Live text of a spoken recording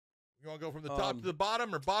You want to go from the top to the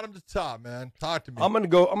bottom or bottom to top, man? Talk to me. I'm gonna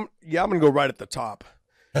go right at the top.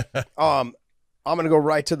 I'm gonna go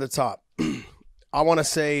right to the top. I want to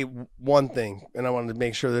say one thing, and I want to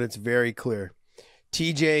make sure that it's very clear.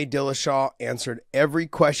 TJ Dillashaw answered every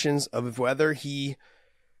questions of whether he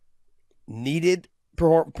needed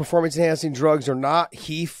performance-enhancing drugs or not.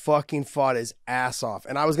 He fucking fought his ass off.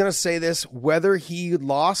 And I was going to say this, whether he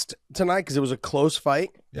lost tonight, because it was a close fight,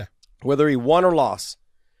 whether he won or lost,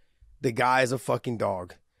 the guy is a fucking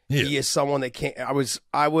dog. Yeah. He is someone that can't.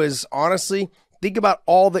 I was honestly, think about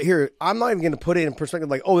all that here. I'm not even going to put it in perspective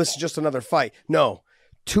like, oh, this is just another fight. No,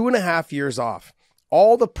 2.5 years off.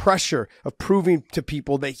 All the pressure of proving to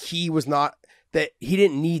people that he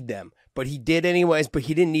didn't need them. But he did anyways, but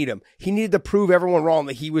he didn't need him. He needed to prove everyone wrong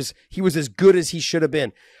that he was as good as he should have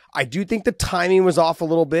been. I do think the timing was off a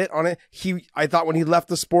little bit on it. I thought when he left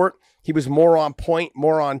the sport, he was more on point,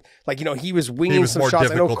 more on, he was winging some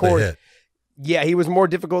shots. I know Cory. Yeah, he was more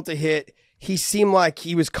difficult to hit. He seemed like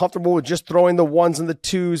he was comfortable with just throwing the ones and the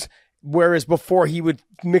twos, whereas before he would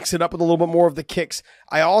mix it up with a little bit more of the kicks.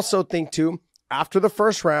 I also think, too, after the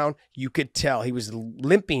first round, you could tell he was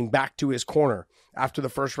limping back to his corner. After the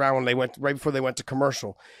first round, right before they went to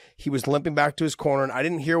commercial, he was limping back to his corner. And I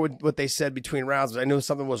didn't hear what they said between rounds, but I knew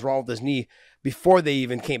something was wrong with his knee before they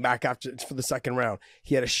even came back for the second round.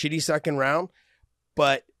 He had a shitty second round,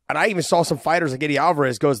 and I even saw some fighters like Eddie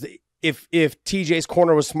Alvarez goes, if TJ's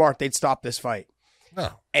corner was smart, they'd stop this fight. No.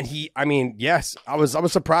 And yes, I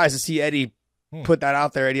was surprised to see Eddie put that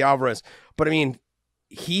out there, Eddie Alvarez. But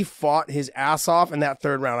he fought his ass off in that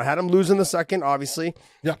third round. I had him losing the second, obviously.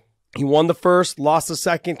 Yeah. He won the first, lost the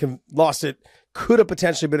second, lost it. Could have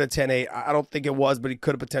potentially been a 10-8. I don't think it was, but he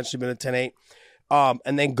could have potentially been a 10-8.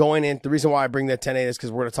 And then going in, the reason why I bring that 10-8 is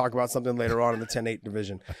because we're going to talk about something later on in the 10-8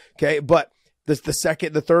 division. Okay, but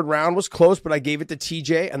the third round was close, but I gave it to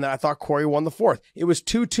TJ, and then I thought Cory won the fourth. It was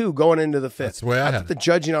 2-2 going into the fifth. That's the way I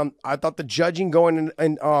thought the judging going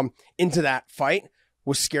into that fight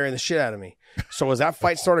was scaring the shit out of me. So as that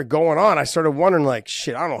fight started going on, I started wondering,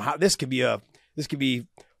 shit, I don't know how this could be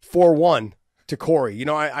 4-1 to Cory.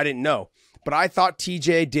 I didn't know. But I thought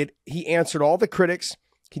TJ he answered all the critics.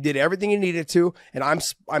 He did everything he needed to. And I'm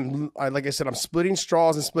like I said, I'm splitting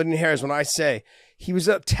straws and splitting hairs when I say he was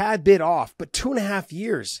a tad bit off, but 2.5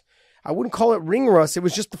 years. I wouldn't call it ring rust. It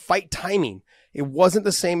was just the fight timing. It wasn't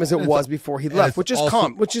the same as it was before he left, which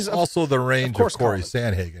is also the range of Cory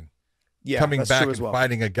Sandhagen. Yeah, coming back and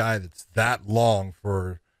fighting a guy that's that long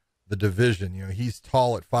for the division. He's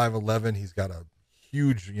tall at 5'11". He's got a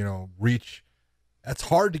huge, reach. That's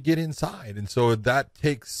hard to get inside. And so that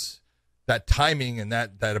takes that timing and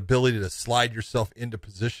that ability to slide yourself into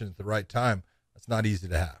position at the right time. That's not easy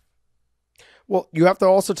to have. Well, you have to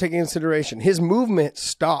also take into consideration his movement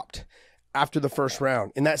stopped after the first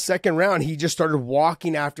round. In that second round, he just started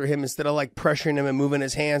walking after him instead of pressuring him and moving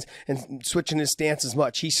his hands and switching his stance as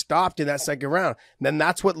much. He stopped in that second round. And then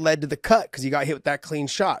that's what led to the cut because he got hit with that clean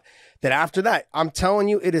shot. Then after that, I'm telling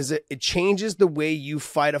you, it changes the way you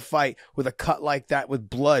fight a fight with a cut like that with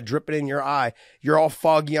blood dripping in your eye. You're all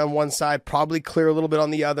foggy on one side, probably clear a little bit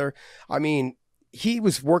on the other. He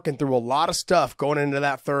was working through a lot of stuff going into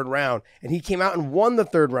that third round, and he came out and won the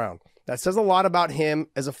third round. That says a lot about him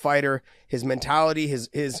as a fighter, his mentality,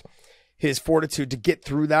 his fortitude to get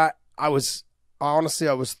through that. I was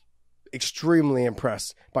extremely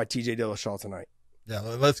impressed by TJ Dillashaw tonight. Yeah,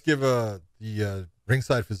 let's give the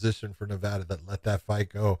ringside physician for Nevada that let that fight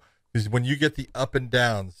go. Because when you get the up and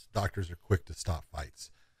downs, doctors are quick to stop fights.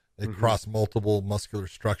 They cross multiple muscular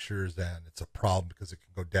structures, and it's a problem because it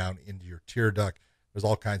can go down into your tear duct. There's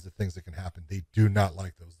all kinds of things that can happen. They do not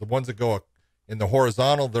like those. The ones that go in the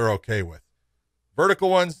horizontal, they're okay with.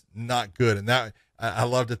 Vertical ones, not good. And that I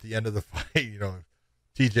loved at the end of the fight.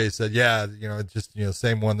 TJ said, "Yeah, just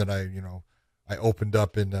same one that I opened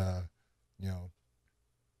up in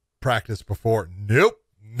practice before." Nope,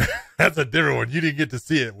 that's a different one. You didn't get to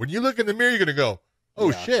see it. When you look in the mirror, you're gonna go,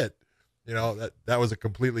 "Oh shit." That was a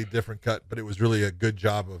completely different cut, but it was really a good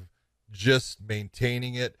job of just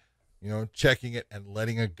maintaining it, checking it and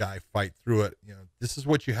letting a guy fight through it. This is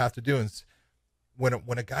what you have to do. And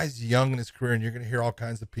when a guy's young in his career, and you're going to hear all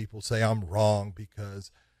kinds of people say I'm wrong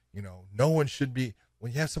because, no one should be,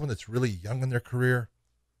 when you have someone that's really young in their career,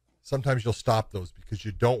 sometimes you'll stop those because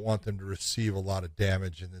you don't want them to receive a lot of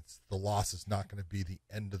damage, and the loss is not going to be the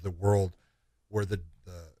end of the world where the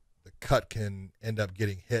cut can end up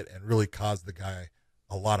getting hit and really cause the guy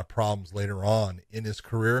a lot of problems later on in his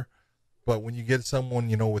career. But when you get someone,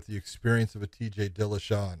 with the experience of a TJ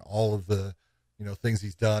Dillashaw and all of the, things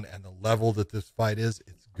he's done and the level that this fight is,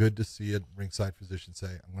 it's good to see a ringside physician say,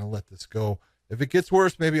 I'm going to let this go If it gets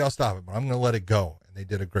worse, maybe I'll stop it, but I'm going to let it go. And they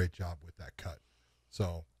did a great job with that cut.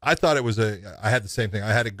 So I thought it was I had the same thing.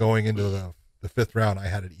 I had it going into the 5th round. I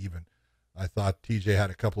had it even. I thought TJ had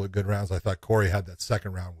a couple of good rounds. I thought Cory had that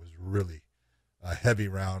 2nd round was really a heavy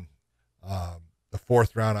round. The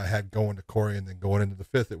 4th round I had going to Cory, and then going into the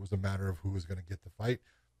 5th, it was a matter of who was going to get the fight.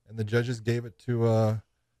 And the judges gave it to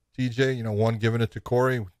TJ, 1 giving it to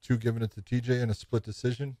Cory, 2 giving it to TJ in a split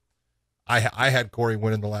decision. I had Cory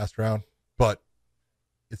winning the last round, but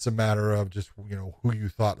it's a matter of just, who you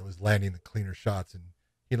thought was landing the cleaner shots. And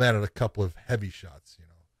he landed a couple of heavy shots.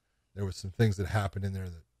 There was some things that happened in there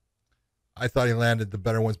that I thought he landed the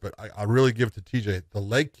better ones, but I really give it to TJ. The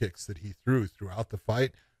leg kicks that he threw throughout the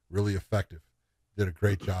fight, really effective. Did a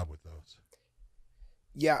great job with those.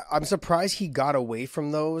 Yeah, I'm surprised he got away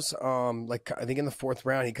from those. I think in the 4th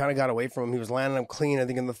round, he kind of got away from him. He was landing them clean, I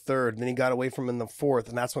think, in the 3rd. Then he got away from him in the 4th,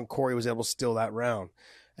 and that's when Cory was able to steal that round.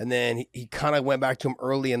 And then he kind of went back to him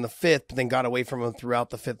early in the 5th, but then got away from him throughout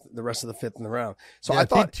the rest of the 5th in the round. So I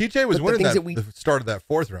thought TJ was winning the start of that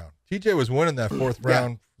 4th round. TJ was winning that 4th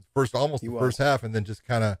round almost the first half, and then just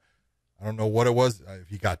kind of, I don't know what it was, if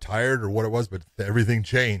he got tired or what it was, but everything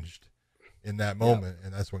changed in that moment,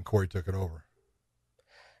 and that's when Cory took it over.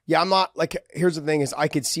 Yeah, I'm not here's the thing is I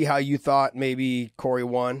could see how you thought maybe Cory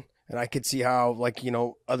won, and I could see how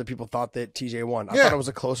other people thought that TJ won. I thought it was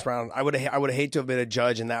a close round. I would have hated to have been a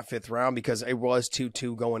judge in that 5th round because it was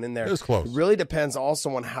 2-2 going in there. It was close. It really depends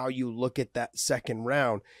also on how you look at that 2nd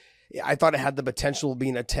round. I thought it had the potential of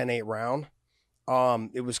being a 10-8 round.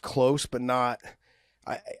 It was close, but not.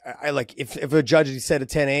 I if a judge had said a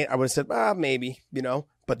 10-8, I would have said maybe,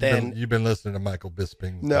 But then you've been listening to Michael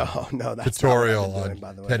Bisping's that's tutorial on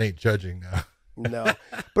 10-8 judging now. No,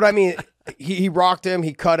 but I mean, he rocked him,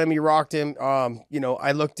 he cut him, he rocked him.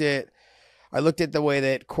 I looked at the way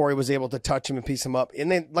that Cory was able to touch him and piece him up,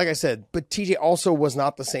 and then like I said, but TJ also was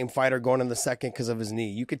not the same fighter going in the 2nd because of his knee.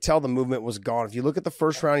 You could tell the movement was gone. If you look at the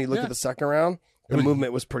 1st round, you look at the 2nd round, the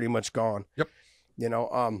movement was pretty much gone. Yep.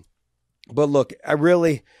 But look,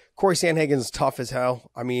 Cory Sandhagen's tough as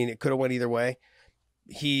hell. I mean, it could have went either way.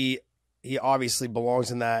 He obviously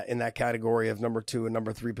belongs in that category of number 2 and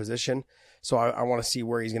number 3 position. So I want to see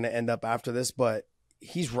where he's going to end up after this, but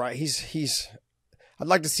he's right. I'd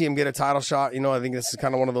like to see him get a title shot. I think this is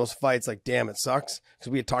kind of one of those fights like, damn, it sucks.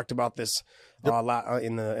 Because we had talked about this in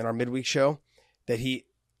our midweek show that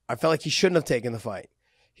I felt like he shouldn't have taken the fight.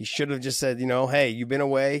 He should have just said, hey, you've been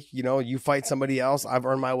away, you fight somebody else. I've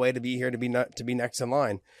earned my way to be here to be next in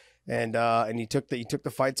line. And he took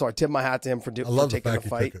the fight. So I tip my hat to him for taking the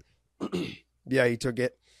fight. Yeah, he took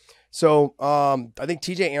it. So I think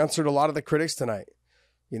TJ answered a lot of the critics tonight.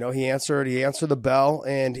 He answered the bell.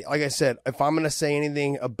 And like I said, if I'm going to say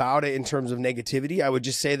anything about it in terms of negativity, I would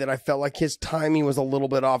just say that I felt like his timing was a little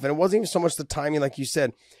bit off. And it wasn't even so much the timing, like you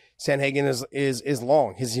said. Sandhagen is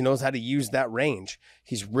long. He knows how to use that range.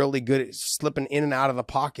 He's really good at slipping in and out of the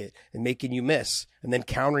pocket and making you miss and then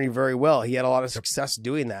countering very well. He had a lot of success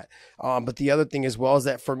doing that. But the other thing as well is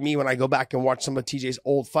that for me, when I go back and watch some of TJ's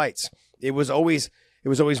old fights, it was always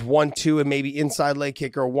 1-2 and maybe inside leg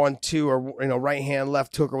kick or 1-2 or right hand,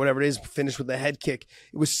 left hook or whatever it is, finished with a head kick.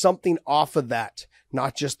 It was something off of that,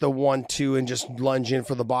 not just the 1-2 and just lunge in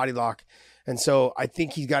for the body lock. And so I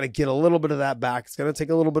think he's got to get a little bit of that back. It's going to take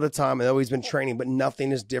a little bit of time. I know he's been training, but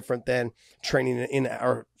nothing is different than training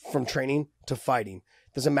from training to fighting.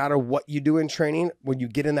 Doesn't matter what you do in training. When you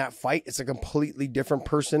get in that fight, it's a completely different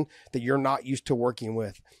person that you're not used to working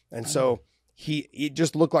with. And so it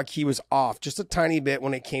just looked like he was off just a tiny bit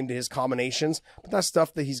when it came to his combinations. But that's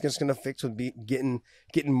stuff that he's just going to fix with getting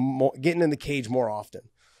in the cage more often.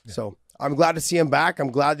 Yeah. So I'm glad to see him back.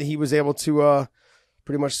 I'm glad that he was able to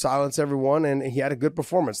pretty much silence everyone, and he had a good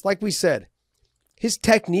performance. Like we said, his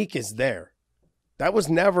technique is there.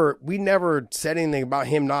 We never said anything about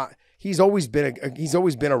him not. He's always been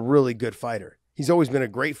a really good fighter. He's always been a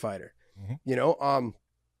great fighter. Mm-hmm.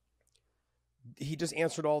 He just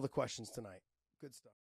answered all the questions tonight. Good stuff.